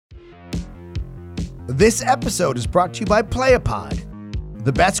This episode is brought to you by Playapod,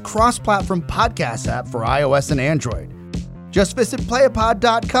 the best cross-platform podcast app for iOS and Android. Just visit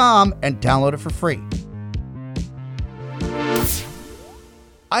playapod.com and download it for free.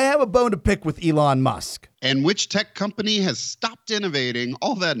 I have a bone to pick with Elon Musk. And which tech company has stopped innovating?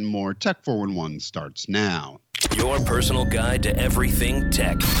 All that and more. Tech 411 starts now. Your personal guide to everything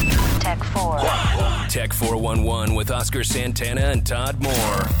tech. Tech 4. Tech 411 with Oscar Santana and Todd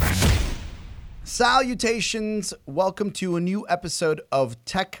Moore. Salutations. Welcome to a new episode of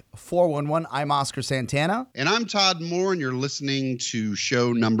Tech 411. I'm Oscar Santana. And I'm Todd Moore, and you're listening to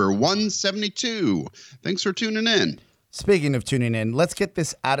show number 172. Thanks for tuning in. Speaking of tuning in, let's get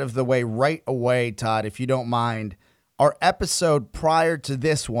this out of the way right away, Todd, if you don't mind. Our episode prior to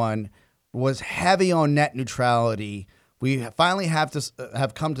this one was heavy on net neutrality. We finally have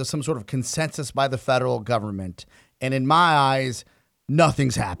come to some sort of consensus by the federal government. And in my eyes,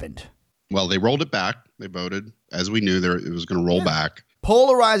 nothing's happened. Well, they rolled it back. They voted. As we knew, it was going to roll back.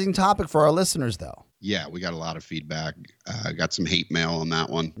 Polarizing topic for our listeners, though. Yeah, we got a lot of feedback. Got some hate mail on that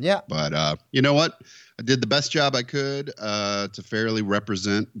one. Yeah. But you know what? I did the best job I could to fairly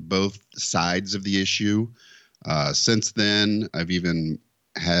represent both sides of the issue. Since then, I've even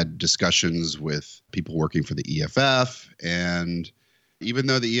had discussions with people working for the EFF. And even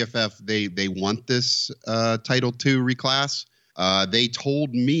though the EFF, they want this Title II reclass, they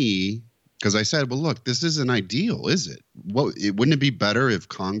told me, because I said, well, look, this isn't ideal, is it? Wouldn't it be better if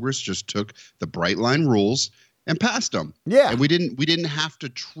Congress just took the bright line rules and passed them? Yeah. And we didn't have to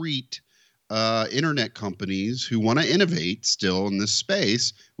treat internet companies who want to innovate still in this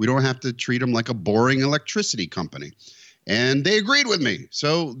space. We don't have to treat them like a boring electricity company. And they agreed with me.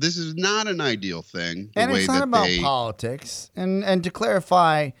 So this is not an ideal thing. And it's not about politics. And to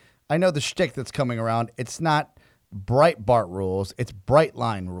clarify, I know the shtick that's coming around. It's not Breitbart rules. It's bright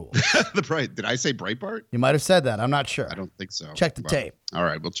line rules. Did I say Breitbart? You might have said that. I'm not sure. I don't think so. Check the tape. All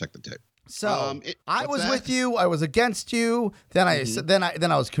right, we'll check the tape. So I was with you. I was against you. Then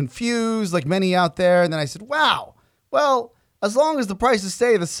I was confused, like many out there. And then I said, "Wow, well, as long as the prices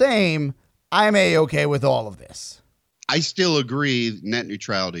stay the same, I'm A-okay with all of this." I still agree. Net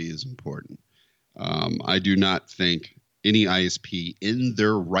neutrality is important. I do not think any ISP in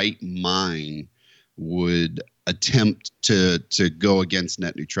their right mind would attempt to go against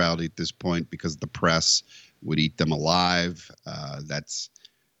net neutrality at this point because the press would eat them alive. That's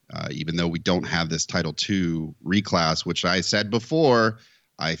even though we don't have this Title II reclass, which I said before,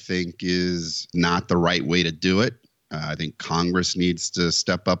 I think is not the right way to do it. I think Congress needs to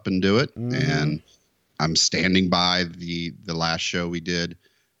step up and do it. Mm-hmm. And I'm standing by the last show we did.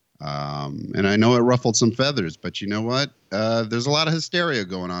 And I know it ruffled some feathers, but you know what? There's a lot of hysteria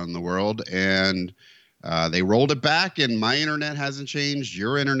going on in the world, and they rolled it back, and my internet hasn't changed.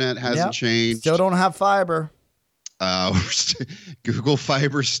 Your internet hasn't changed. Still don't have fiber. Google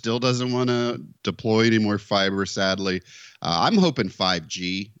Fiber still doesn't want to deploy any more fiber, sadly. I'm hoping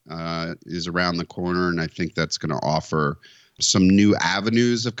 5G is around the corner, and I think that's going to offer some new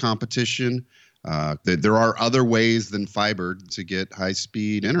avenues of competition. There are other ways than fiber to get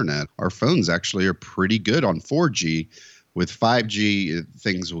high-speed internet. Our phones actually are pretty good on 4G. With 5G,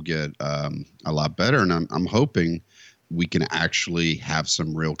 things will get a lot better, and I'm hoping we can actually have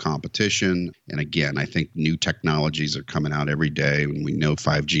some real competition. And again, I think new technologies are coming out every day, and we know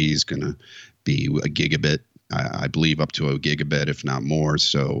 5G is going to be a gigabit, I believe up to a gigabit, if not more,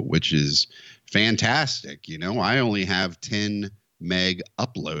 so which is fantastic. You know, I only have 10 meg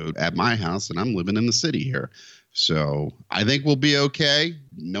upload at my house, and I'm living in the city here. So I think we'll be okay.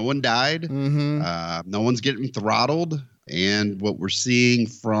 No one died. Mm-hmm. No one's getting throttled. And what we're seeing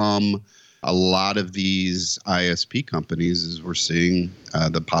from a lot of these ISP companies is we're seeing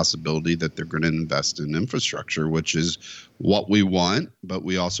the possibility that they're going to invest in infrastructure, which is what we want, but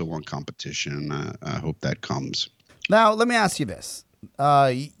we also want competition. I hope that comes. Now, let me ask you this.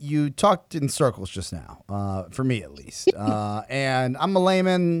 You talked in circles just now, for me at least. And I'm a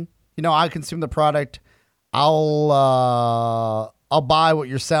layman. You know, I consume the product. I'll buy what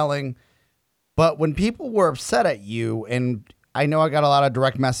you're selling. But when people were upset at you, and I know I got a lot of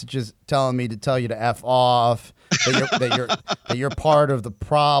direct messages telling me to tell you to F off, that you're part of the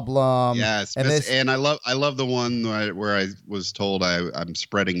problem. Yes, and I love the one where I was told I'm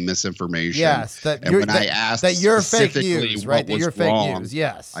spreading misinformation. Yes, I asked that you're fake news, right? That you're wrong, fake news.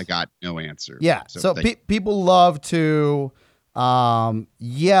 Yes, I got no answer. Yeah, so people love to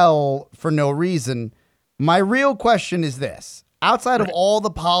yell for no reason. My real question is this. Outside of all the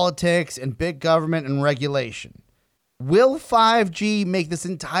politics and big government and regulation, will 5G make this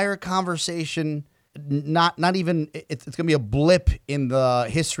entire conversation not even it's going to be a blip in the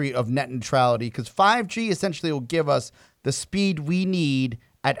history of net neutrality because 5G essentially will give us the speed we need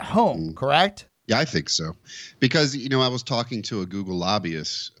at home, correct? Yeah, I think so. Because, I was talking to a Google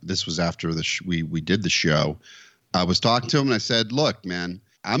lobbyist. This was after we did the show. I was talking to him and I said, look, man,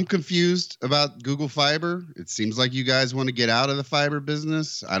 I'm confused about Google Fiber. It seems like you guys want to get out of the fiber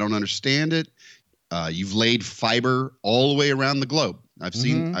business. I don't understand it. You've laid fiber all the way around the globe. I've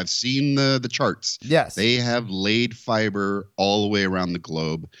seen the charts. Yes. They have laid fiber all the way around the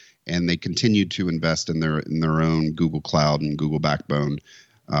globe, and they continue to invest in their own Google Cloud and Google Backbone.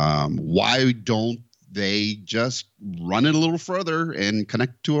 Why don't they just run it a little further and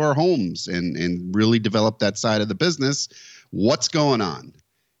connect to our homes and really develop that side of the business? What's going on?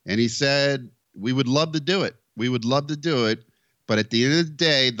 And he said, we would love to do it. We would love to do it. But at the end of the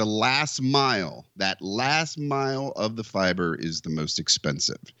day, that last mile of the fiber is the most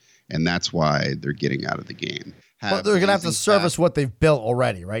expensive. And that's why they're getting out of the game. But they're going to have to service what they've built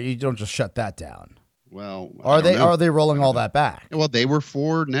already, right? You don't just shut that down. Well, are they rolling all that back? Well, they were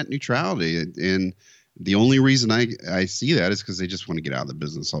for net neutrality. And the only reason I see that is because they just want to get out of the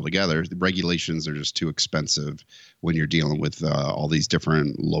business altogether. The regulations are just too expensive when you're dealing with all these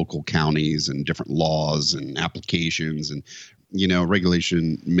different local counties and different laws and applications. And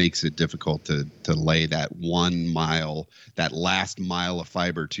regulation makes it difficult to lay that 1 mile, that last mile of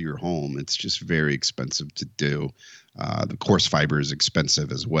fiber to your home. It's just very expensive to do. The course fiber is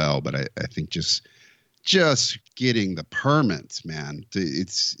expensive as well, but I think just getting the permits, man,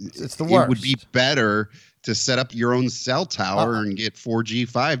 it's the worst. It would be better to set up your own cell tower and get 4G,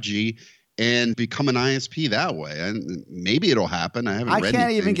 5G. And become an ISP that way. And maybe it'll happen. I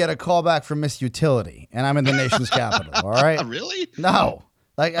can't even get a call back from Miss Utility, and I'm in the nation's capital. All right. Really? No.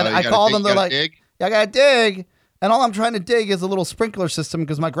 I called them. They're like, yeah, I got to dig. And all I'm trying to dig is a little sprinkler system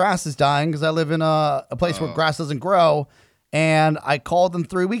because my grass is dying because I live in a place where grass doesn't grow. And I called them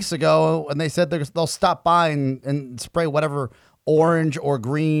 3 weeks ago, and they said they'll stop by and spray whatever orange or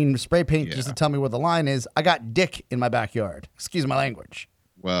green spray paint just to tell me where the line is. I got dick in my backyard. Excuse my language.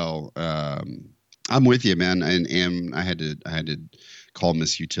 Well, I'm with you, man. And I had to call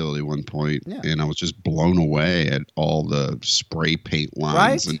Miss Utility at one point, and I was just blown away at all the spray paint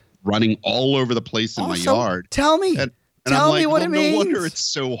lines and running all over the place in my yard. Tell me. Tell me what it means. No wonder it's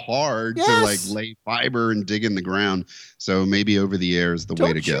so hard to lay fiber and dig in the ground. So maybe over the air is the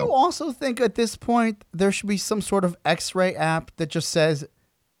way to go. Don't you also think at this point there should be some sort of X-ray app that just says,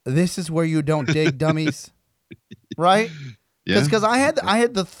 "This is where you don't dig, dummies," right? Because I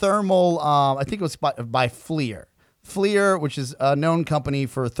had the thermal, I think it was by FLIR. FLIR, which is a known company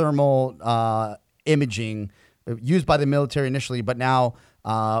for thermal imaging, used by the military initially, but now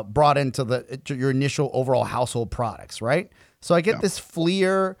brought into your initial overall household products, right? So I get this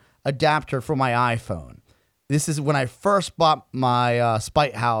FLIR adapter for my iPhone. This is when I first bought my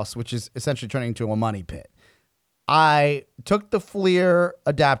Spite House, which is essentially turning into a money pit. I took the FLIR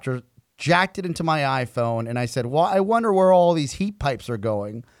adapter, jacked it into my iPhone, and I said, well, I wonder where all these heat pipes are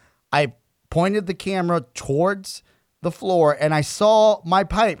going. I pointed the camera towards the floor, and I saw my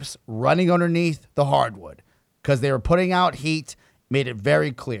pipes running underneath the hardwood because they were putting out heat, made it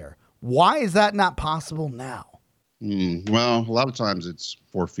very clear. Why is that not possible now? Well, a lot of times it's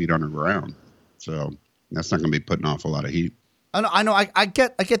 4 feet underground, so that's not going to be putting off a lot of heat. I know. I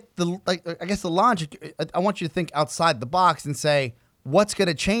get the I guess the logic. I want you to think outside the box and say, what's going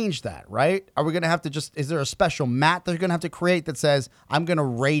to change that, right? Are we going to have to is there a special mat they're going to have to create that says, I'm going to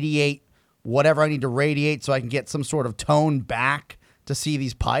radiate whatever I need to radiate so I can get some sort of tone back to see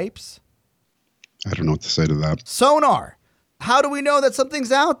these pipes? I don't know what to say to that. Sonar. How do we know that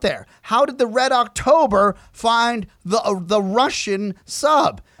something's out there? How did the Red October find the Russian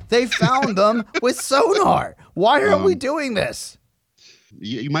sub? They found them with sonar. Why aren't we doing this?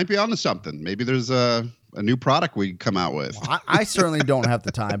 You might be onto something. Maybe there's a new product we come out with. I certainly don't have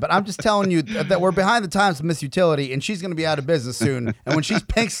the time, but I'm just telling you that we're behind the times with Miss Utility, and she's going to be out of business soon. And when she's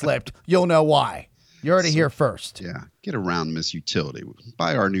pink slipped, you'll know why. You heard it here first. Yeah, get around Miss Utility.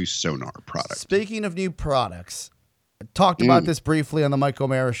 Buy our new sonar product. Speaking of new products, I talked about this briefly on the Mike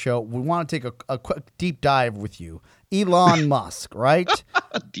O'Mara show. We want to take a quick deep dive with you. Elon Musk, right?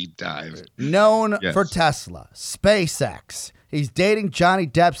 Deep dive. Known for Tesla, SpaceX. He's dating Johnny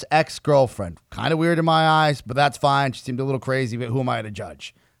Depp's ex-girlfriend. Kind of weird in my eyes, but that's fine. She seemed a little crazy, but who am I to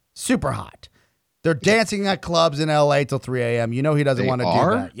judge? Super hot. They're dancing at clubs in L.A. till 3 a.m. You know he doesn't want to do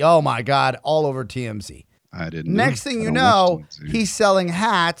that. Oh, my God. All over TMZ. I didn't know. Next thing you know, he's selling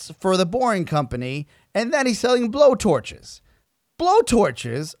hats for the Boring Company, and then he's selling blowtorches.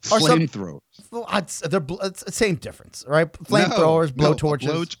 Blowtorches are Flamethrower. it's the same difference, right? Flamethrowers, blowtorches. A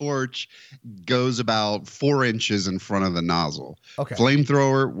blowtorch goes about 4 inches in front of the nozzle. Okay.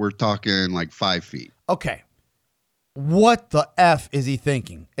 Flamethrower, we're talking like 5 feet. Okay. What the F is he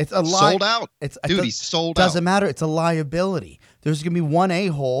thinking? It's a Sold out. Dude, he's sold out. Doesn't matter. It's a liability. There's going to be one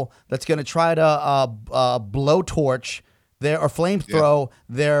a-hole that's going to try to blowtorch or flamethrow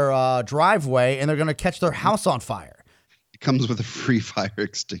their driveway, and they're going to catch their house on fire. It comes with a free fire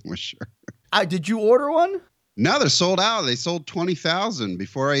extinguisher. Did you order one? No, they're sold out. They sold 20,000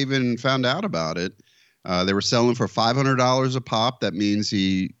 before I even found out about it. They were selling for $500 a pop. That means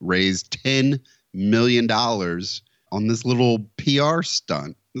he raised $10 million on this little PR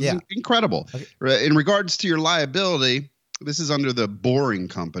stunt. This is incredible. Okay. In regards to your liability, this is under the Boring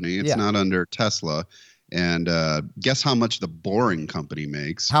Company. It's not under Tesla. And guess how much the Boring Company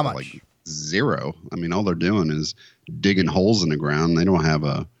makes? How much? Like zero. I mean, all they're doing is digging holes in the ground. They don't have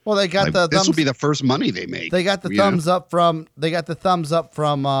a. Well, they got the. This will be the first money they make. They got the thumbs up from. They got the thumbs up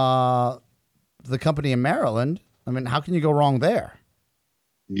from the company in Maryland. I mean, how can you go wrong there?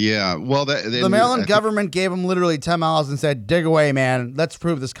 Yeah, well, the Maryland government gave him literally 10 miles and said, "Dig away, man. Let's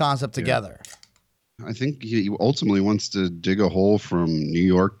prove this concept together." I think he ultimately wants to dig a hole from New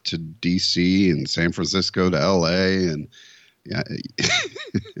York to D.C. and San Francisco to L.A. and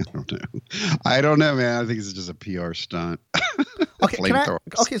I don't know, man. I think it's just a PR stunt.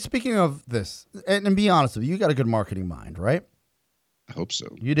 Okay, speaking of this, and be honest with you, you got a good marketing mind, right? I hope so.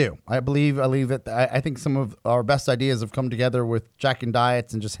 You do. I believe that. I think some of our best ideas have come together with Jack and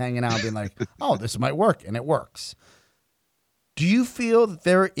Diets and just hanging out, being like, "Oh, this might work," and it works. Do you feel that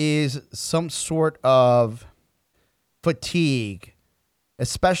there is some sort of fatigue,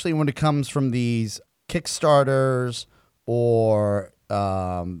 especially when it comes from these Kickstarters or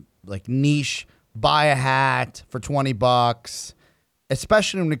like niche buy a hat for $20,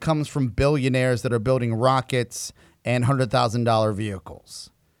 especially when it comes from billionaires that are building rockets and $100,000 vehicles?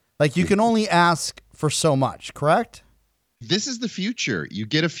 Like, you can only ask for so much, correct? This is the future. You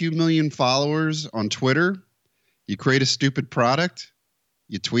get a few million followers on Twitter. You create a stupid product,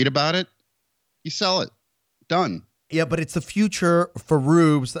 you tweet about it, you sell it. Done. Yeah, but it's the future for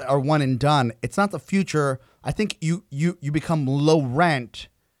rubes that are one and done. It's not the future. I think you become low rent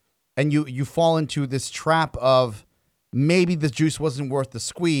and you fall into this trap of maybe the juice wasn't worth the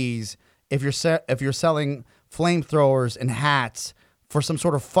squeeze if you're selling flamethrowers and hats for some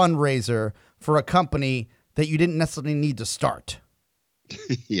sort of fundraiser for a company that you didn't necessarily need to start.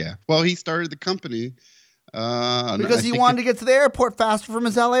 Yeah. Well, he started the company because he wanted to get to the airport faster from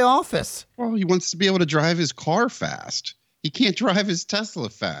his LA office. Well, he wants to be able to drive his car fast. He can't drive his Tesla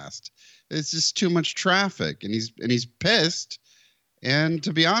fast. It's just too much traffic, and he's pissed. And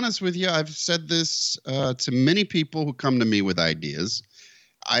to be honest with you, I've said this to many people who come to me with ideas.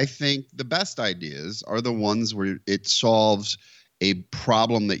 I think the best ideas are the ones where it solves a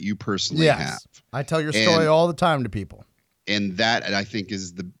problem that you personally have. I tell your story all the time to people. And that, I think,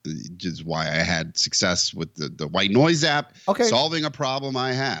 is why I had success with the White Noise app. Okay. Solving a problem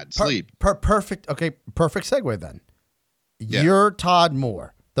I had. Sleep. Perfect. Okay. Perfect segue then. Yeah. You're Todd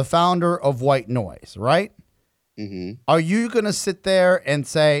Moore, the founder of White Noise, right? Mm-hmm. Are you going to sit there and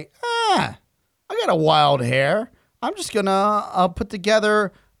say, I got a wild hair. I'm just going to put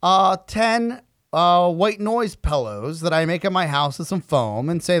together 10 White Noise pillows that I make at my house with some foam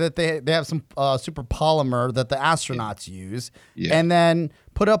and say that they have some super polymer that the astronauts use, and then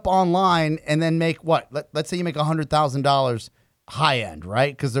put up online and then make what? Let's say you make $100,000 high end,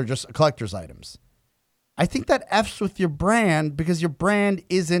 right? Because they're just collector's items. I think that F's with your brand because your brand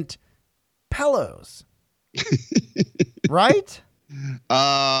isn't pillows, right?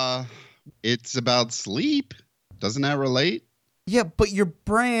 It's about sleep. Doesn't that relate? Yeah, but your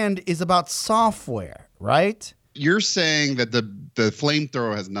brand is about software, right? You're saying that the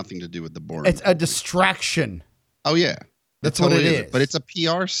flamethrower has nothing to do with the Boring. It's a distraction. Oh, yeah. That's what it is. But it's a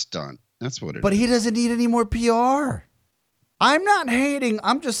PR stunt. That's what it is. But he doesn't need any more PR. I'm not hating.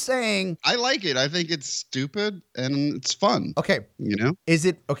 I'm just saying. I like it. I think it's stupid and it's fun. Okay. You know? Is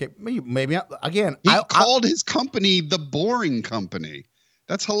it? Okay. Maybe again. He called his company the Boring Company.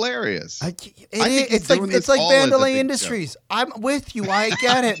 That's hilarious. It's like Vandalay Industries. I'm with you. I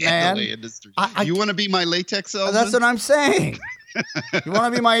get it, man. You want to be my latex salesman? That's what I'm saying. You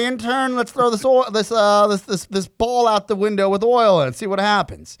want to be my intern? Let's throw this ball out the window with oil and see what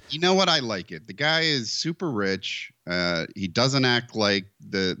happens. You know what? I like it. The guy is super rich. He doesn't act like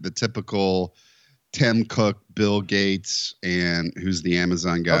the typical Tim Cook, Bill Gates, and who's the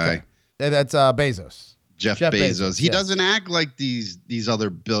Amazon guy? Okay. That's Bezos. Jeff Bezos. He doesn't act like these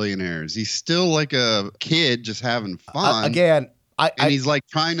other billionaires. He's still like a kid just having fun. Again, And he's like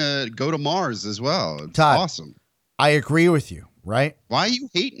trying to go to Mars as well. It's Todd, awesome. I agree with you, right? Why are you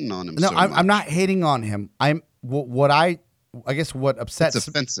hating on him No, so much? I'm not hating on him. I guess what upsets It's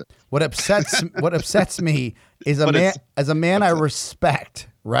offensive. what upsets me is a man I respect,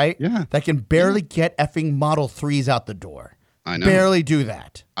 right? Yeah. That can barely get effing Model 3s out the door. I know. Barely do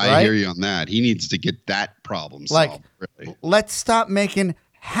that. I right? hear you on that. He needs to get that problem Like, solved. Really. let's stop making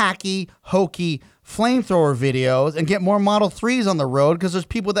hacky, hokey flamethrower videos and get more Model 3s on the road, because there's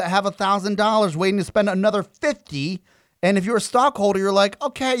people that have $1,000 waiting to spend another $50. And if you're a stockholder, you're like,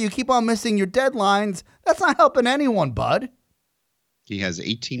 okay, you keep on missing your deadlines. That's not helping anyone, bud. He has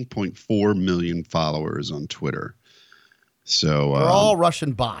 18.4 million followers on Twitter. So They're all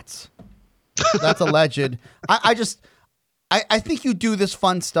Russian bots. That's alleged. I think you do this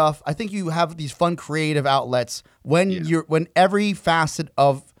fun stuff. I think you have these fun creative outlets when when every facet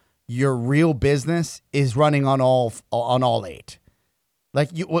of your real business is running on all eight. Like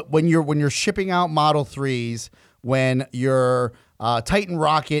when you're shipping out Model 3s, when your Titan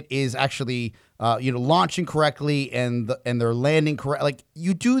rocket is actually launching correctly and they're landing correct. Like,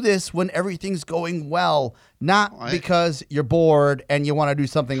 you do this when everything's going well, not because you're bored and you want to do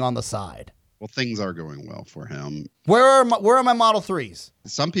something on the side. Well, things are going well for him. Where are my Model 3s?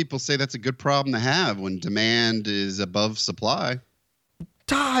 Some people say that's a good problem to have when demand is above supply.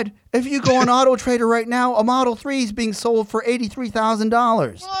 Todd, if you go on Auto Trader right now, a Model 3 is being sold for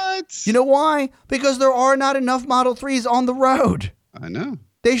 $83,000. What? You know why? Because there are not enough Model 3s on the road. I know.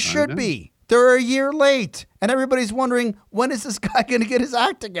 They should be. They're a year late. And everybody's wondering, when is this guy going to get his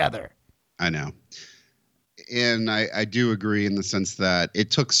act together? I know. And I do agree in the sense that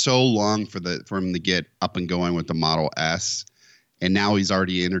it took so long for him to get up and going with the Model S. And now he's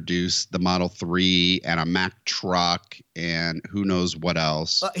already introduced the Model 3 and a Mack truck and who knows what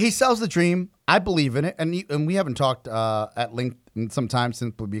else. He sells the dream. I believe in it. And we haven't talked at length in some time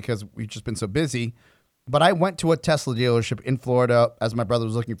simply because we've just been so busy. But I went to a Tesla dealership in Florida as my brother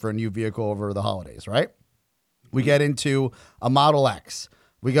was looking for a new vehicle over the holidays, right? We get into a Model X.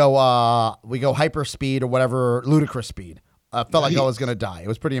 We go hyper speed or whatever, ludicrous speed. I felt like I was going to die. It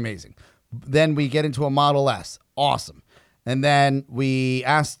was pretty amazing. Then we get into a Model S. Awesome. And then we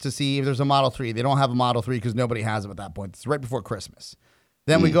asked to see if there's a Model 3. They don't have a Model 3 because nobody has them at that point. It's right before Christmas.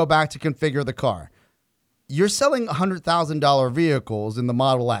 Then we go back to configure the car. You're selling $100,000 vehicles in the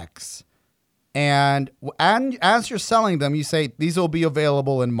Model X. And as you're selling them, you say, these will be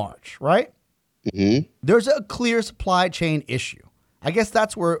available in March, right? Mm-hmm. There's a clear supply chain issue. I guess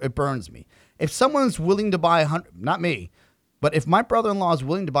that's where it burns me. If someone's willing to buy not me, but if my brother-in-law is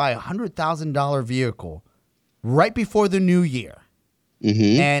willing to buy a $100,000 vehicle right before the new year,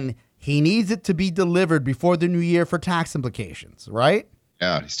 and he needs it to be delivered before the new year for tax implications, right?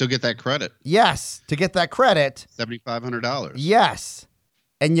 Yeah, you still get that credit. Yes, to get that credit. $7,500. Yes.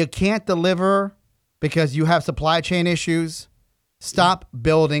 And you can't deliver because you have supply chain issues. Stop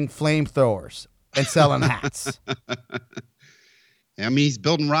building flamethrowers and selling hats. I mean, he's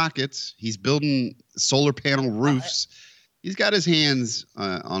building rockets. He's building solar panel roofs. He's got his hands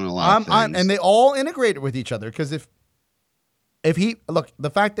on a lot of things. And they all integrate with each other, because if he look,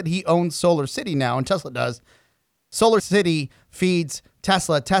 the fact that he owns Solar City now and Tesla does, Solar City feeds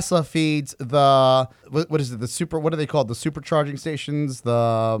Tesla. Tesla feeds the what is it? What are they called? The supercharging stations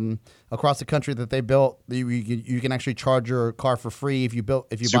across the country that they built. You can actually charge your car for free if you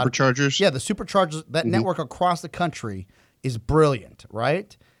superchargers. Yeah, the superchargers. That network across the country is brilliant,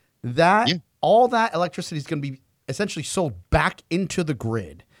 right? All that electricity is going to be essentially sold back into the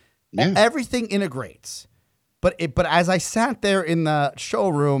grid. Yeah. Everything integrates. But as I sat there in the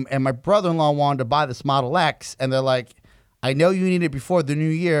showroom and my brother-in-law wanted to buy this Model X, and they're like, I know you need it before the new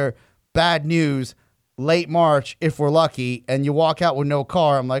year. Bad news, late March if we're lucky, and you walk out with no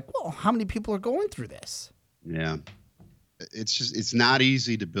car. I'm like, well, how many people are going through this? Yeah. It's not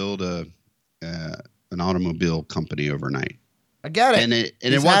easy to build an automobile company overnight. I get it. And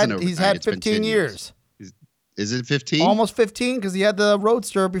it wasn't overnight. He's had 15 years. Is it 15? Almost 15, because he had the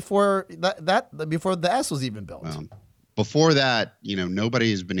Roadster before before the S was even built. Well, before that, nobody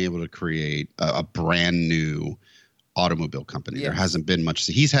has been able to create a brand new automobile company. Yeah. There hasn't been much.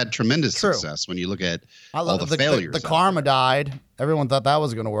 He's had tremendous success when you look at all the failures. The Karma died. Everyone thought that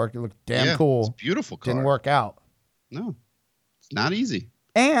was going to work. It looked damn cool. It's a beautiful car. Didn't work out. No, it's not easy.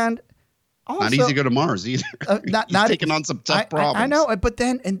 And also, not easy to go to Mars either. He's taking on some tough problems. I know, but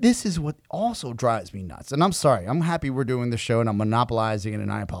then, and this is what also drives me nuts. And I'm sorry. I'm happy we're doing this show and I'm monopolizing it,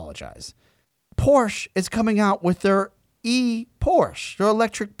 and I apologize. Porsche is coming out with their e-Porsche, their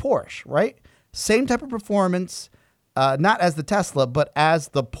electric Porsche, right? Same type of performance, not as the Tesla, but as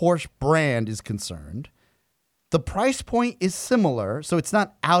the Porsche brand is concerned. The price point is similar, so it's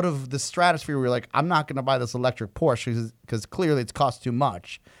not out of the stratosphere where you're like, I'm not going to buy this electric Porsche because clearly it's cost too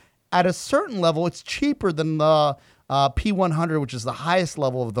much. At a certain level, it's cheaper than the P100, which is the highest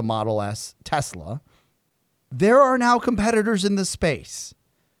level of the Model S Tesla. There are now competitors in the space.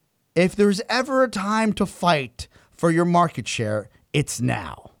 If there's ever a time to fight for your market share, it's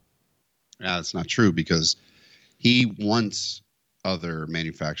now. Yeah, that's not true because he wants other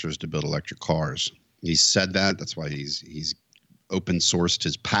manufacturers to build electric cars. He said that. That's why he's open sourced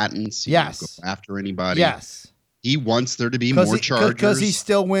his patents. He Yes. won't go after anybody. Yes. He wants there to be more chargers. Because he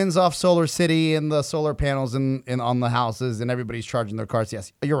still wins off Solar City and the solar panels in on the houses and everybody's charging their cars.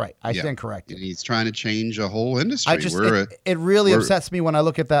 Yes, you're right. I stand corrected. And he's trying to change a whole industry. It really upsets me when I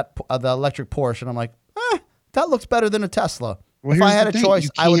look at that the electric Porsche and I'm like, that looks better than a Tesla. Well, if I here's had the a thing. choice, You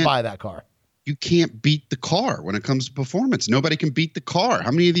I would can't- buy that car. You can't beat the car when it comes to performance. Nobody can beat the car. How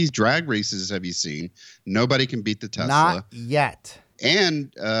many of these drag races have you seen? Nobody can beat the Tesla. Not yet.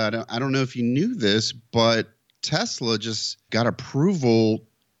 And I don't know if you knew this, but Tesla just got approval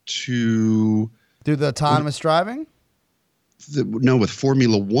to Do the autonomous driving? with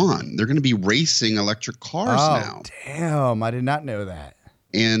Formula One. They're going to be racing electric cars now. Damn. I did not know that.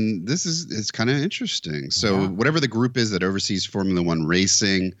 And it's kind of interesting. So whatever the group is that oversees Formula One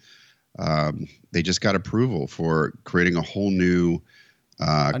racing, they just got approval for creating a whole new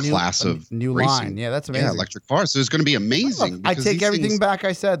class of new racing. line. Yeah, that's amazing. Yeah, electric cars. So it's going to be amazing. I because take these everything things- back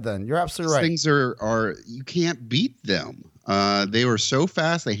I said then. You're absolutely right. Things are you can't beat them. They are so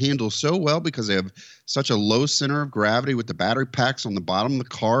fast. They handle so well because they have such a low center of gravity with the battery packs on the bottom of the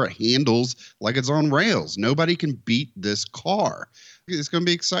car. It handles like it's on rails. Nobody can beat this car. It's going to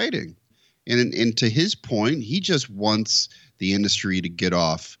be exciting. And to his point, he just wants the industry to get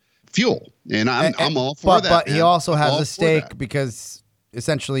off fuel. And I'm all for that. But he man. also I'm has all a for stake that. because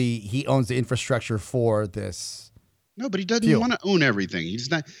essentially he owns the infrastructure for this. No, but he doesn't fuel. want to own everything. He's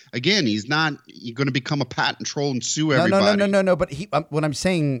not going to become a patent troll and sue everybody. No. But what I'm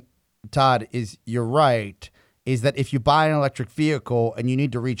saying, Todd, is you're right, is that if you buy an electric vehicle and you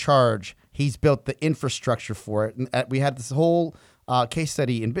need to recharge, he's built the infrastructure for it. And we had this whole case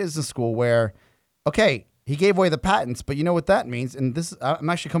study in business school where, okay, he gave away the patents, but you know what that means? And I'm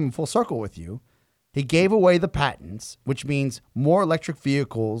actually coming full circle with you. He gave away the patents, which means more electric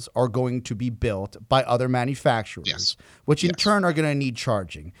vehicles are going to be built by other manufacturers, which in turn are going to need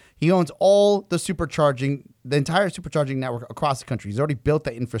charging. He owns all the entire supercharging network across the country. He's already built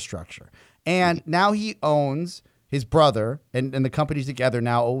that infrastructure. And now he owns his brother and the companies together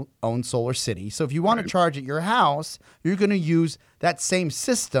now own Solar City. So if you want to charge at your house, you're going to use that same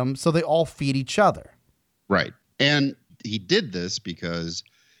system so they all feed each other. Right. And he did this because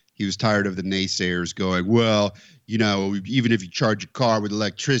he was tired of the naysayers going, well, even if you charge your car with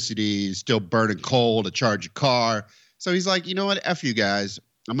electricity, it's still burning coal to charge your car. So he's like, you know what? F you guys.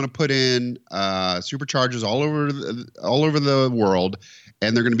 I'm going to put in superchargers all over the world,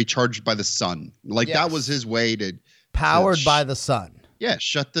 and they're going to be charged by the sun. That was his way to powered by the sun. Yeah,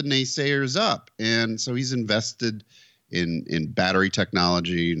 shut the naysayers up. And so he's invested in battery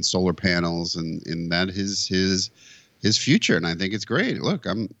technology and solar panels, and that is his future. And I think it's great. Look,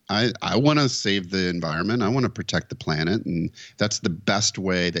 I want to save the environment. I want to protect the planet, and that's the best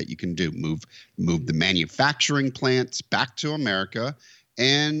way that you can do. Move the manufacturing plants back to America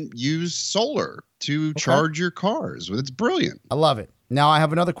and use solar to charge your cars. It's brilliant. I love it. Now I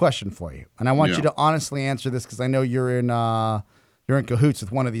have another question for you, and I want you to honestly answer this because I know you're in cahoots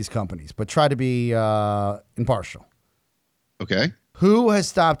with one of these companies, but try to be impartial. Okay. Who has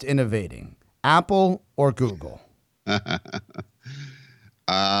stopped innovating, Apple or Google?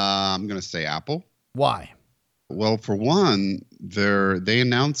 I'm going to say Apple. Why? Well, for one, they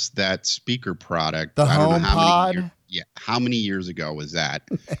announced that speaker product. The I don't know how many HomePod? how many years ago was that?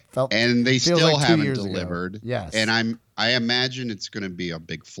 And they feels still like 2 haven't years ago. delivered. Yes. And I imagine it's going to be a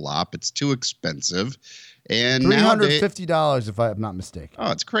big flop. It's too expensive. And nowadays, $350 if I'm not mistaken.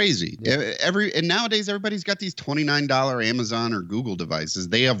 oh, it's crazy. Yeah. And nowadays everybody's got these $29 Amazon or Google devices.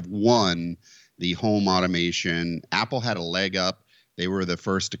 They have won the home automation. Apple had a leg up. They were the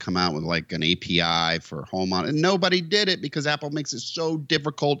first to come out with like an API for home on, and nobody did it because Apple makes it so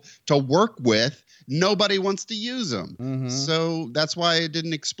difficult to work with. Nobody wants to use them. Mm-hmm. So that's why it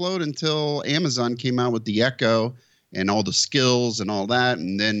didn't explode until Amazon came out with the Echo and all the skills and all that.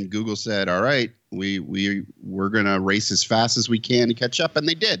 And then Google said, all right, we're going to race as fast as we can to catch up. And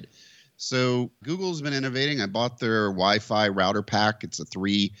they did. So Google's been innovating. I bought their Wi-Fi router pack. It's a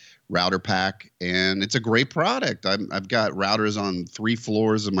 3 router pack, and it's a great product. I've got routers on 3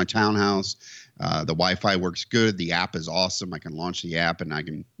 floors of my townhouse. The Wi-Fi works good. The app is awesome. I can launch the app, and I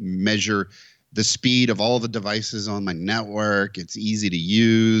can measure the speed of all the devices on my network. It's easy to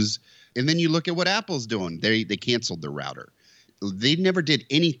use. And then you look at what Apple's doing. They canceled their router. They never did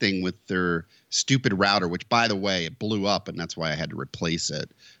anything with their stupid router, which, by the way, it blew up, and that's why I had to replace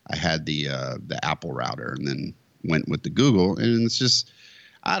it. I had the Apple router and then went with the Google, and it's just,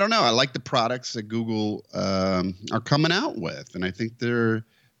 I don't know. I like the products that Google are coming out with, and I think they're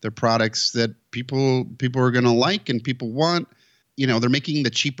products that people are going to like and people want. You know, they're making the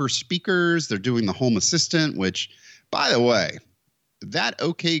cheaper speakers. They're doing the Home Assistant, which, by the way, that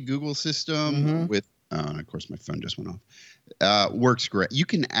OK Google system with, of course, my phone just went off, works great. You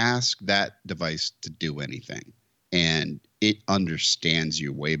can ask that device to do anything, and it understands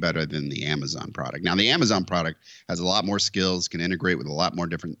you way better than the Amazon product. Now, the Amazon product has a lot more skills, can integrate with a lot more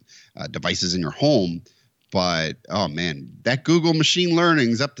different devices in your home. But, oh, man, that Google machine learning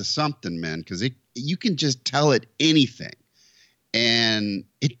is up to something, man, because you can just tell it anything, and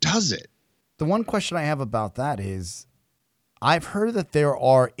it does it. The one question I have about that is, I've heard that there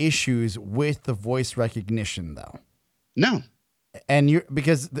are issues with the voice recognition, though. No. And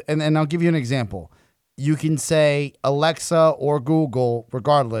I'll give you an example. You can say Alexa or Google,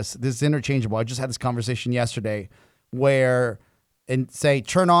 regardless. This is interchangeable. I just had this conversation yesterday and say,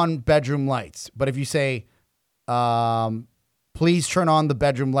 turn on bedroom lights. But if you say, please turn on the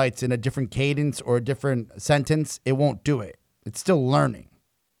bedroom lights in a different cadence or a different sentence, it won't do it. It's still learning.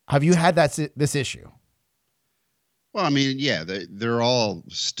 Have you had this issue? Well, I mean, yeah, they're all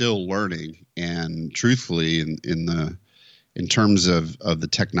still learning, and truthfully, in terms of the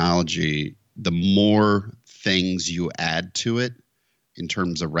technology, the more things you add to it in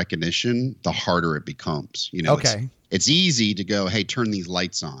terms of recognition, the harder it becomes. You know, okay. It's easy to go, hey, turn these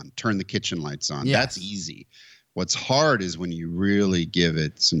lights on, turn the kitchen lights on. Yes. That's easy. What's hard is when you really give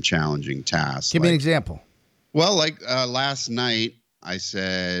it some challenging tasks. Give me an example. Well, like last night, I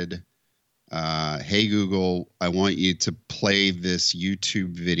said, hey, Google, I want you to play this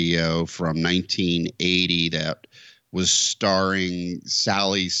YouTube video from 1980 that was starring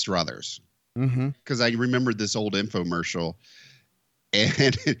Sally Struthers. Because I remembered this old infomercial.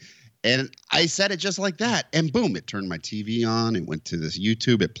 And I said it just like that. And boom, it turned my TV on. It went to this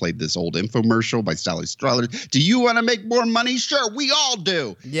YouTube. It played this old infomercial by Sally Struthers. Do you want to make more money? Sure, we all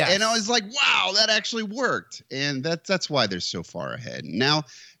do. Yes. And I was like, wow, that actually worked. And that's why they're so far ahead. Now,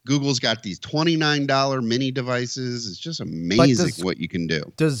 Google's got these $29 mini devices. It's just amazing what you can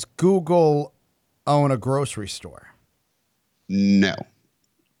do. Does Google own a grocery store? No.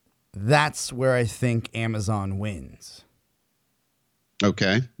 That's where I think Amazon wins.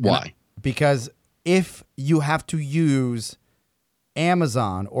 Okay. Why? Because if you have to use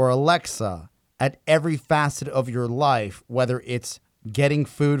Amazon or Alexa at every facet of your life, whether it's getting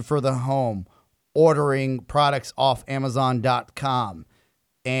food for the home, ordering products off Amazon.com,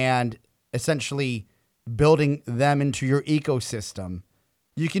 and essentially building them into your ecosystem,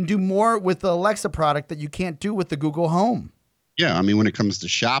 you can do more with the Alexa product that you can't do with the Google Home. Yeah, I mean, when it comes to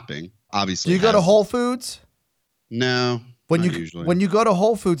shopping, obviously. Do you go to Whole Foods? No. When usually. When you go to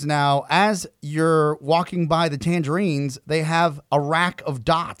Whole Foods now, as you're walking by the tangerines, they have a rack of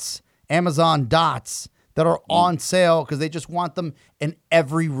dots, Amazon dots, that are on sale because they just want them in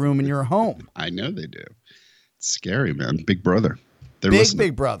every room in your home. I know they do. It's scary, man. Big brother. They're listening.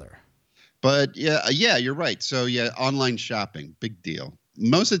 Big brother. But yeah, you're right. So yeah, online shopping, big deal.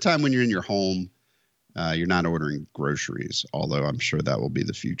 Most of the time when you're in your home, you're not ordering groceries, although I'm sure that will be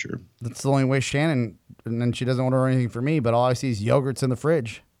the future. That's the only way Shannon, and then she doesn't order anything for me, but all I see is yogurts in the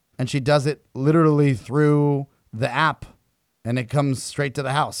fridge. And she does it literally through the app, and it comes straight to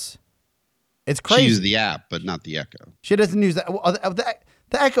the house. It's crazy. She uses the app, but not the Echo. She doesn't use that.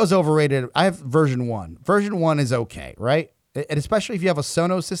 The Echo's overrated. I have version 1. Version 1 is okay, right? And especially if you have a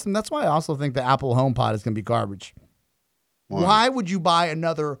Sonos system. That's why I also think the Apple HomePod is going to be garbage. Why would you buy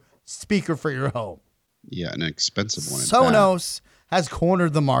another speaker for your home? Yeah, an expensive one. Sonos has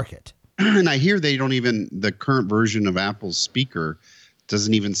cornered the market. And I hear the current version of Apple's speaker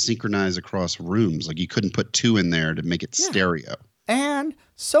doesn't even synchronize across rooms. Like you couldn't put 2 in there to make it stereo. And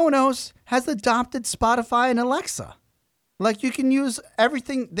Sonos has adopted Spotify and Alexa. Like you can use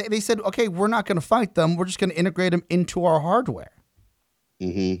everything. They said, okay, we're not going to fight them. We're just going to integrate them into our hardware.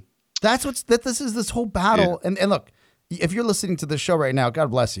 Mm-hmm. This is this whole battle. Yeah. And look, if you're listening to this show right now, God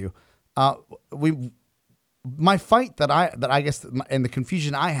bless you. My fight that I guess, and the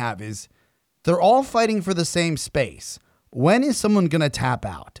confusion I have is they're all fighting for the same space. When is someone going to tap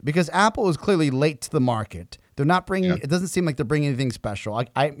out? Because Apple is clearly late to the market. They're not bringing. It doesn't seem like they're bringing anything special.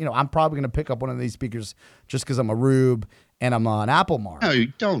 I'm probably going to pick up one of these speakers just because I'm a rube and I'm an Apple mark. No,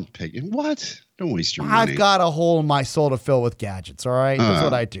 you don't pick it. What? Don't waste your money. I've got a hole in my soul to fill with gadgets, all right? That's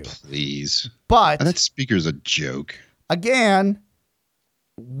what I do. Please. But that speaker's a joke. again,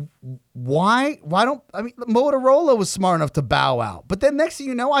 why don't I mean Motorola was smart enough to bow out. But then next thing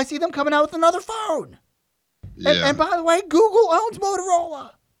you know, I see them coming out with another phone. Yeah. And by the way, Google owns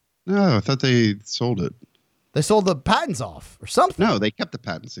Motorola. No, I thought they sold it. They sold the patents off or something. No, they kept the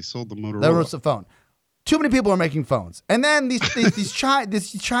patents. They sold the Motorola. That was the phone. Too many people are making phones. And then this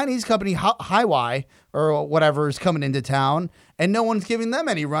Chinese company, Hiwai or whatever, is coming into town, and no one's giving them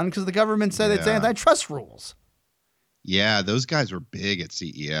any run because the government said it's antitrust rules. Yeah, those guys were big at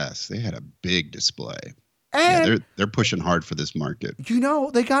CES. They had a big display. And they're pushing hard for this market.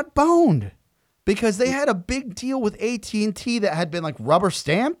 They got boned because they had a big deal with AT&T that had been like rubber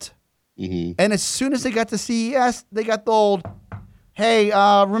stamped. Mm-hmm. And as soon as they got to CES, they got the old, hey,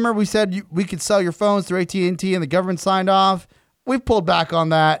 remember we said we could sell your phones through AT&T and the government signed off? We've pulled back on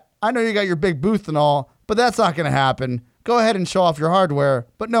that. I know you got your big booth and all, but that's not going to happen. Go ahead and show off your hardware,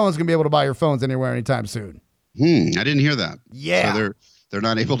 but no one's going to be able to buy your phones anywhere anytime soon. I didn't hear that. Yeah. So they're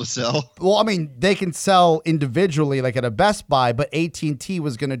not able to sell? Well, I mean, they can sell individually like at a Best Buy, but AT&T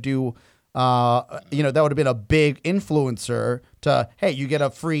was going to do, that would have been a big influencer to, hey, you get a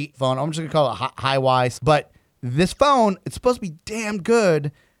free phone. I'm just going to call it Hiwai. But this phone, it's supposed to be damn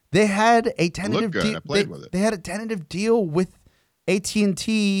good. They had a tentative deal. I played with it. They had a tentative deal with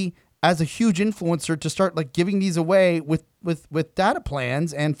AT&T as a huge influencer to start like giving these away with data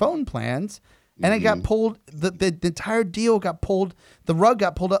plans and phone plans. And it got pulled, the entire deal got pulled, the rug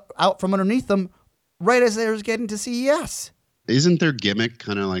got pulled out from underneath them right as they were getting to CES. Isn't their gimmick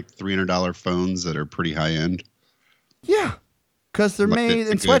kind of like $300 phones that are pretty high end? Yeah, because they're made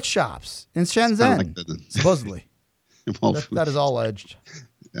in sweatshops in Shenzhen, like supposedly. Well, that is all alleged.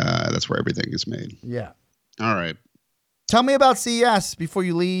 That's where everything is made. Yeah. All right. Tell me about CES before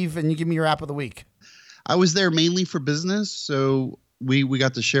you leave and you give me your app of the week. I was there mainly for business, so we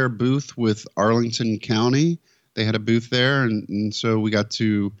got to share a booth with Arlington County. They had a booth there, and so we got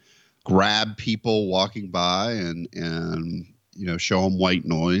to grab people walking by and show them white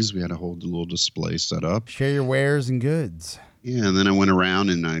noise. We had a whole little display set up. Share your wares and goods. Yeah, and then I went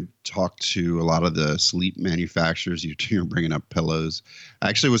around and I talked to a lot of the sleep manufacturers. You're bringing up pillows. I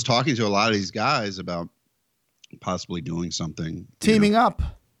actually was talking to a lot of these guys about possibly doing something. Teaming up.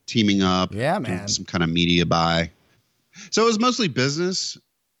 Yeah, man. Some kind of media buy. So it was mostly business.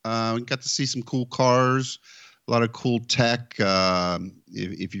 We got to see some cool cars, a lot of cool tech.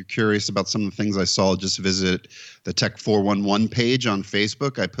 If you're curious about some of the things I saw, just visit the Tech 411 page on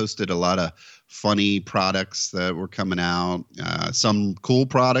Facebook. I posted a lot of funny products that were coming out. Some cool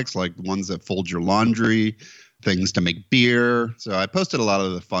products like ones that fold your laundry, things to make beer. So I posted a lot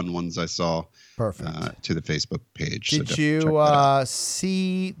of the fun ones I saw. Perfect. To the Facebook page. Did you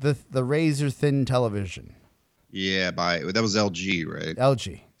see the Razr thin television? Yeah, that was LG, right?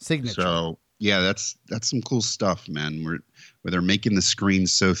 LG Signature. So yeah, that's some cool stuff, man. Where they're making the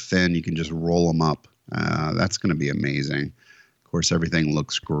screens so thin you can just roll them up. That's going to be amazing. Of course, everything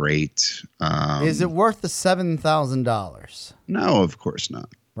looks great. Is it worth the $7,000? No, of course not.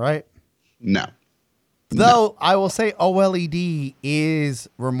 Right? No. Though I will say OLED is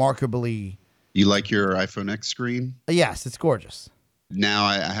remarkably. You like your iPhone X screen? Yes, it's gorgeous. Now,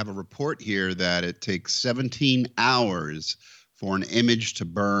 I have a report here that it takes 17 hours for an image to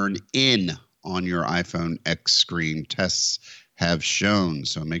burn in on your iPhone X screen. Tests have shown.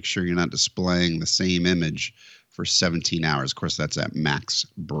 So make sure you're not displaying the same image for 17 hours. Of course, that's at max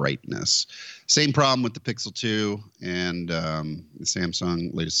brightness. Same problem with the Pixel 2 and the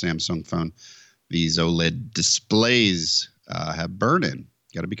latest Samsung phone. These OLED displays have burn-in.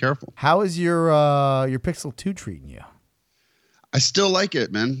 Got to be careful. How is your Pixel 2 treating you? I still like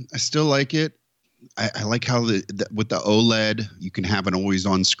it, man. I still like it. I like how with the OLED, you can have an always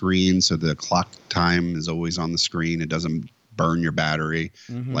on screen. So the clock time is always on the screen. It doesn't burn your battery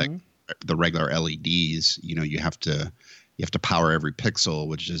like the regular LEDs. You have to power every pixel,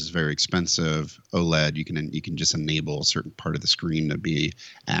 which is very expensive. OLED, you can just enable a certain part of the screen to be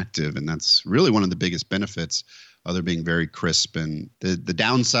active. And that's really one of the biggest benefits. Other being very crisp. And the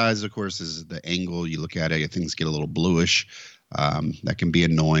downsides, of course, is the angle you look at it, things get a little bluish. That can be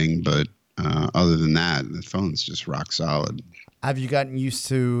annoying, but other than that, the phone's just rock solid. Have you gotten used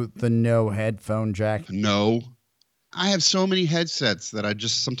to the no headphone jack? No. I have so many headsets that I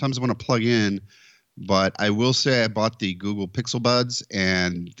just sometimes want to plug in, but I will say I bought the Google Pixel Buds,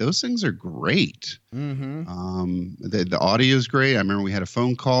 and those things are great. The audio is great. I remember we had a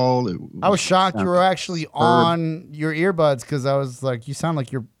phone call. I was shocked you were actually on your earbuds because I was like, you sound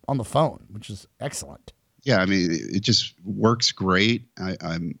like you're on the phone, which is excellent. Yeah, I mean, it just works great.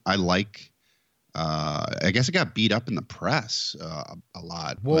 I like. I guess it got beat up in the press a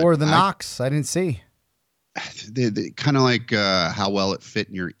lot. What were the knocks? I didn't see. They kind of like how well it fit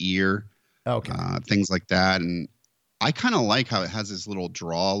in your ear. Okay. Things like that. And I kind of like how it has this little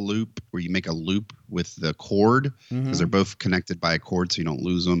draw loop where you make a loop with the cord because they're both connected by a cord so you don't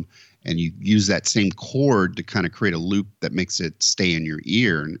lose them. And you use that same cord to kind of create a loop that makes it stay in your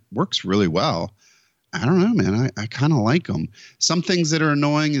ear, and it works really well. I don't know, man. I kind of like them. Some things that are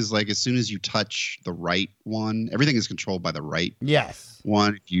annoying is like as soon as you touch the right one, everything is controlled by the right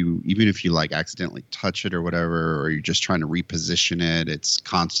one. Even if you like accidentally touch it or whatever, or you're just trying to reposition it, it's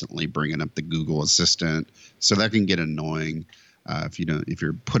constantly bringing up the Google Assistant. So that can get annoying if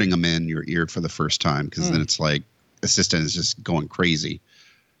you're putting them in your ear for the first time, because then it's like Assistant is just going crazy.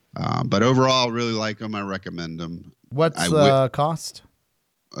 But overall, really like them. I recommend them. What's the cost?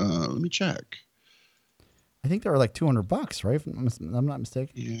 Let me check. I think they were like $200, right? If I'm not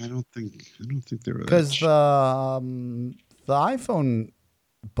mistaken. Yeah, I don't think they were. Because the iPhone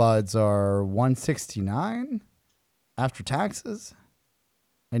buds are $169 after taxes.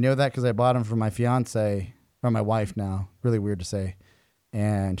 I know that because I bought them for my fiance or my wife now. Really weird to say,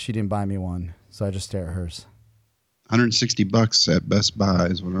 and she didn't buy me one, so I just stare at hers. $160 at Best Buy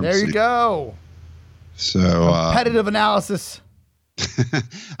is what I'm saying. There you go. So competitive analysis.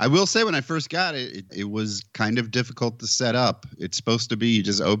 I will say when I first got it, it was kind of difficult to set up. It's supposed to be you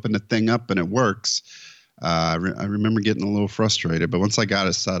just open the thing up and it works. I remember getting a little frustrated, but once I got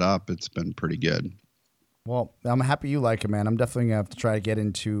it set up, it's been pretty good. Well, I'm happy you like it, man. I'm definitely going to have to try to get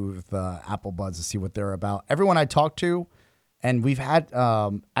into the Apple Buds to see what they're about. Everyone I talk to, and we've had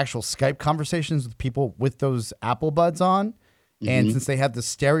actual Skype conversations with people with those Apple Buds on, and since they have the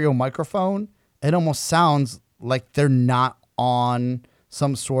stereo microphone, it almost sounds like they're not on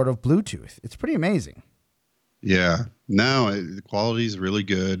some sort of Bluetooth. It's pretty amazing. Yeah. No, the quality is really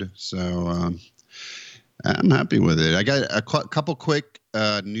good. So I'm happy with it. I got a couple quick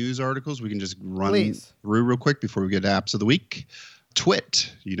news articles we can just run through real quick before we get to apps of the week.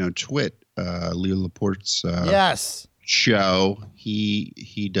 Twit, Leo Laporte's show.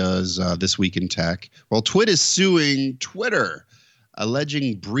 He does This Week in Tech. Well, Twit is suing Twitter,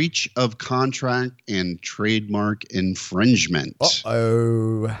 alleging breach of contract and trademark infringement.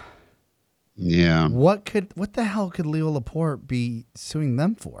 Uh-oh. Yeah. What the hell could Leo Laporte be suing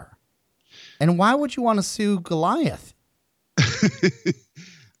them for? And why would you want to sue Goliath?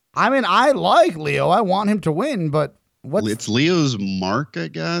 I mean, I like Leo. I want him to win, but it's Leo's mark, I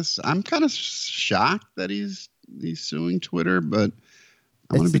guess. I'm kind of shocked that he's suing Twitter, but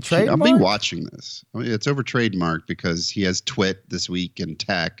I'll be watching this. I mean, it's over trademark because he has Twit This Week in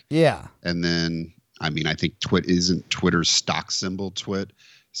Tech. Yeah. And then, I mean, I think Twit isn't Twitter's stock symbol, Twit.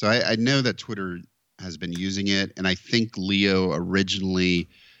 So I know that Twitter has been using it. And I think Leo originally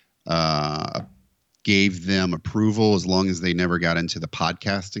gave them approval as long as they never got into the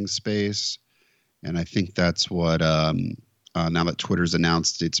podcasting space. And I think that's what, now that Twitter's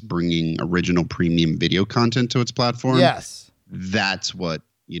announced it's bringing original premium video content to its platform. Yes. That's what,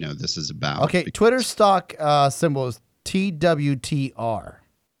 this is about. Okay, Twitter's stock symbol is TWTR.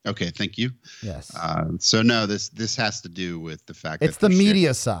 Okay, thank you. Yes. So no, this has to do with the fact it's the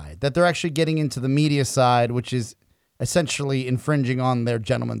media side, that they're actually getting into the media side, which is essentially infringing on their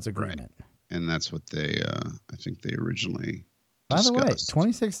gentleman's agreement. Right. And that's what they, I think they originally By the way,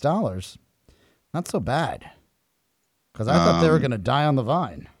 $26. Not so bad. Because I thought they were going to die on the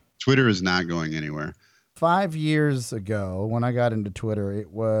vine. Twitter is not going anywhere. 5 years ago, when I got into Twitter,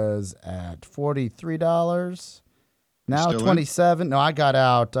 it was at $43. Now $27. No, I got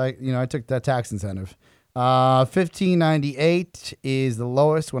out. I took that tax incentive. $15.98 is the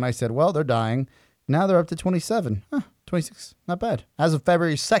lowest. When I said, well, they're dying. Now they're up to $27. 26. Not bad. As of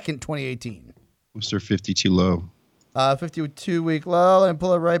February 2nd, 2018. What's their 52 low? 52-week low, and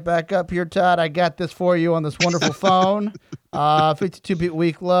pull it right back up here, Todd. I got this for you on this wonderful phone.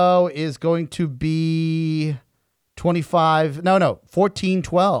 52-week low is going to be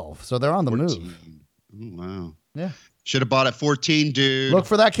 14.12. So they're on the 14. move. Oh, wow. Yeah. Should have bought at 14, dude. Look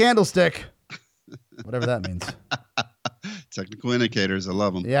for that candlestick. Whatever that means. Technical indicators. I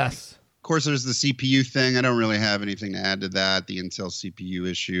love them. Yes. Of course, there's the CPU thing. I don't really have anything to add to that. The Intel CPU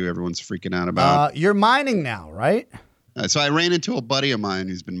issue everyone's freaking out about. You're mining now, right? So I ran into a buddy of mine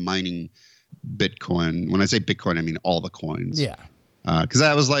who's been mining Bitcoin. When I say Bitcoin, I mean all the coins. Yeah. Because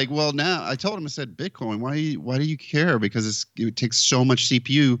I was like, well, now I told him, I said, Bitcoin, why do you care? Because it takes so much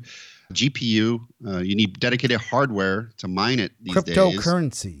GPU. You need dedicated hardware to mine it these days.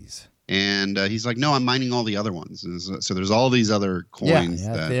 Cryptocurrencies. And he's like, no, I'm mining all the other ones. So there's all these other coins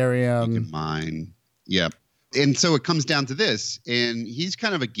that Ethereum. you can mine. Yep. And so it comes down to this, and he's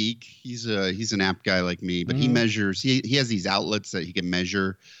kind of a geek. He's an app guy like me, but he measures. He has these outlets that he can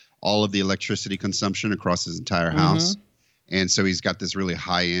measure all of the electricity consumption across his entire house. And so he's got this really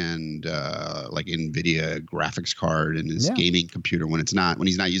high end, like NVIDIA graphics card in his gaming computer. When he's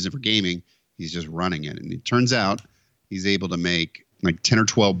not using it for gaming, he's just running it. And it turns out he's able to make like 10 or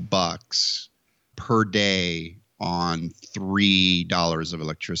 12 bucks per day on $3 of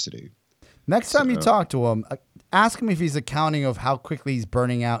electricity. Next time you talk to him, ask him if he's accounting of how quickly he's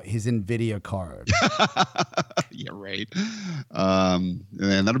burning out his NVIDIA card. Yeah, right. And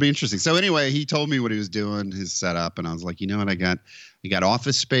that'll be interesting. So anyway, he told me what he was doing, his setup, and I was like, you know what, I got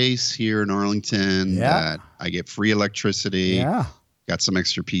office space here in Arlington that I get free electricity. Yeah. Got some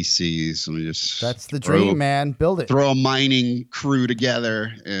extra PCs. Let me just That's the dream, man. Build it. Throw a mining crew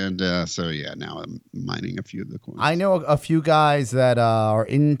together. And so, yeah, now I'm mining a few of the coins. I know a few guys that are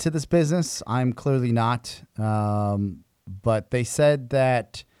into this business. I'm clearly not. But they said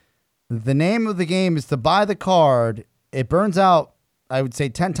that the name of the game is to buy the card. It burns out, I would say,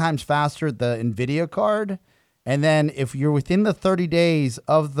 10 times faster, the NVIDIA card. And then if you're within the 30 days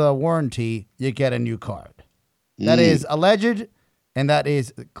of the warranty, you get a new card. That is alleged. And that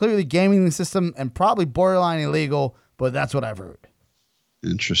is clearly gaming the system and probably borderline illegal, but that's what I've heard.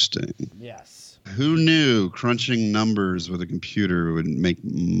 Interesting. Yes. Who knew crunching numbers with a computer would make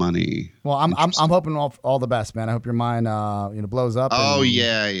money? Well, I'm hoping all the best, man. I hope your mind blows up. Oh,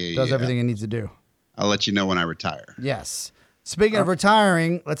 does everything it needs to do. I'll let you know when I retire. Yes. Speaking of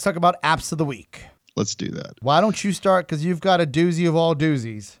retiring, let's talk about apps of the week. Let's do that. Why don't you start? Because you've got a doozy of all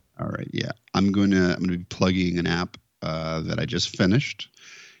doozies. All right. Yeah, I'm gonna be plugging an app that I just finished.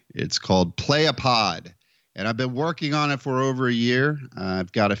 It's called PlayAPod, and I've been working on it for over a year.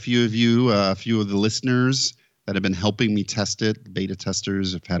 I've got a few of the listeners that have been helping me test it. Beta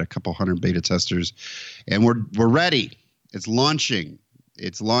testers. I've had a couple hundred beta testers, and we're ready. It's launching.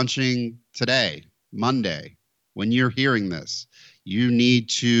 It's launching today, Monday. When you're hearing this, you need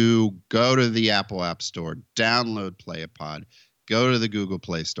to go to the Apple App Store, download PlayAPod, go to the Google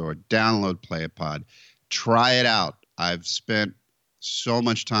Play Store, download PlayAPod, try it out. I've spent so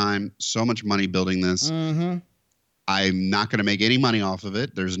much time, so much money building this. I'm not going to make any money off of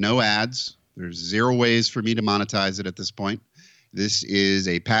it. There's no ads. There's zero ways for me to monetize it at this point. This is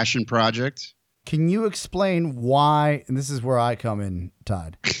a passion project. Can you explain why, and this is where I come in,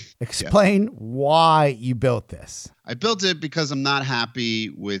 Todd, explain why you built this? I built it because I'm not happy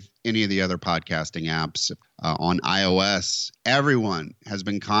with any of the other podcasting apps on iOS. Everyone has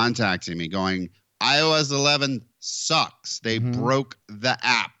been contacting me going, iOS 11 sucks. They broke the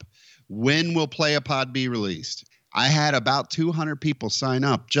app. When will PlayAPod be released? I had about 200 people sign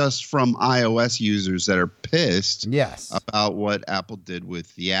up just from iOS users that are pissed about what Apple did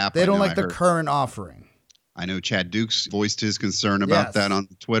with the app. They don't like the current offering. I know Chad Dukes voiced his concern about that on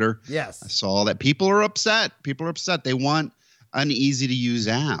Twitter. Yes. I saw that people are upset. They want an easy-to-use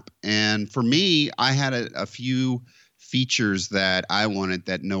app. And for me, I had a few features that I wanted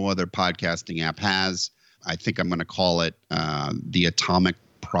that no other podcasting app has. I think I'm going to call it the Atomic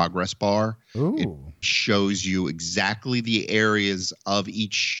Progress Bar. Ooh. It shows you exactly the areas of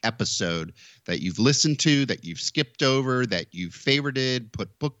each episode that you've listened to, that you've skipped over, that you've favorited,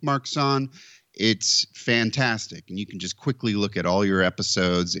 put bookmarks on. It's fantastic. And you can just quickly look at all your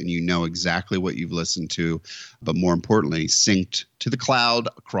episodes and you know exactly what you've listened to, but more importantly, synced to the cloud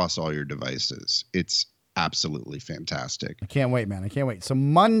across all your devices. It's absolutely fantastic. I can't wait, man. I can't wait. So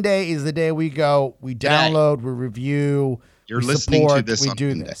Monday is the day we go. We download, we review, You're listening to this we on do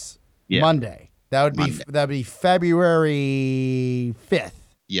Monday. this. Yeah. Monday. That would be February 5th.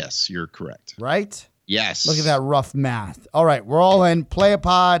 Yes, you're correct. Right? Yes. Look at that rough math. All right, we're all in.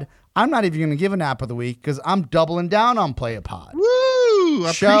 PlayAPod. I'm not even going to give an app of the week because I'm doubling down on PlayAPod. Woo!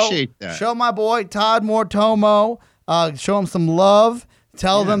 I appreciate that. Show my boy Todd Mortomo. Show him some love.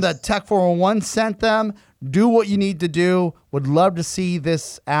 Tell them that Tech 401 sent them. Do what you need to do. Would love to see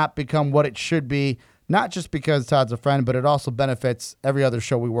this app become what it should be. Not just because Todd's a friend, but it also benefits every other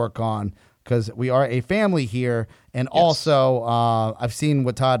show we work on because we are a family here. And also, I've seen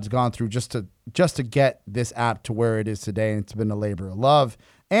what Todd's gone through just to get this app to where it is today. And it's been a labor of love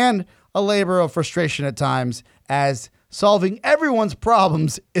and a labor of frustration at times, as solving everyone's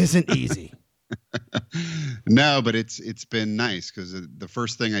problems isn't easy. No, but it's been nice because the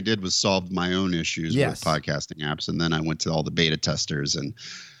first thing I did was solve my own issues with podcasting apps. And then I went to all the beta testers, and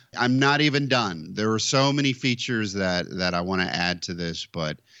I'm not even done. There are so many features that I want to add to this,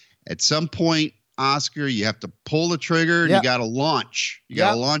 but at some point Oscar, you have to pull the trigger and Yep. you got to launch. You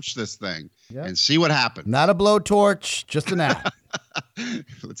got to launch this thing and see what happens. Not a blowtorch, just an app.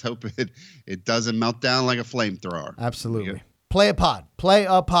 Let's hope it doesn't melt down like a flamethrower. Absolutely. Yeah. Play a pod.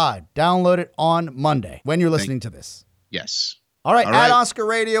 Download it on Monday when you're listening to this. Yes. All right. At Oscar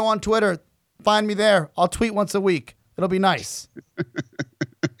Radio on Twitter. Find me there. I'll tweet once a week. It'll be nice.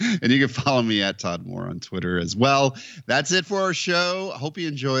 And you can follow me at Todd Moore on Twitter as well. That's it for our show. Hope you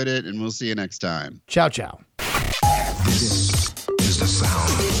enjoyed it, and we'll see you next time. Ciao, ciao. This is the sound.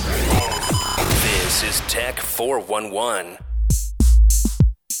 This is Tech 411.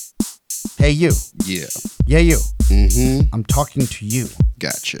 Hey, you. Yeah. Yeah, you. Mm-hmm. I'm talking to you.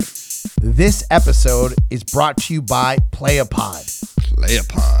 Gotcha. This episode is brought to you by PlayAPod.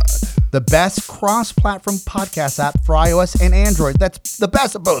 PlayAPod. The best cross-platform podcast app for iOS and Android. That's the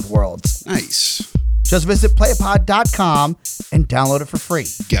best of both worlds. Nice. Just visit playapod.com and download it for free.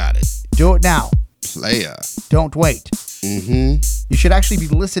 Got it. Do it now. Playa. Don't wait. Mm-hmm. You should actually be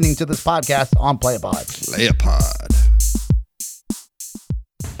listening to this podcast on PlayAPod. PlayAPod.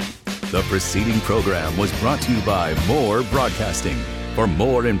 The preceding program was brought to you by More Broadcasting. For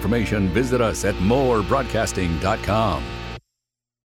more information, visit us at morebroadcasting.com.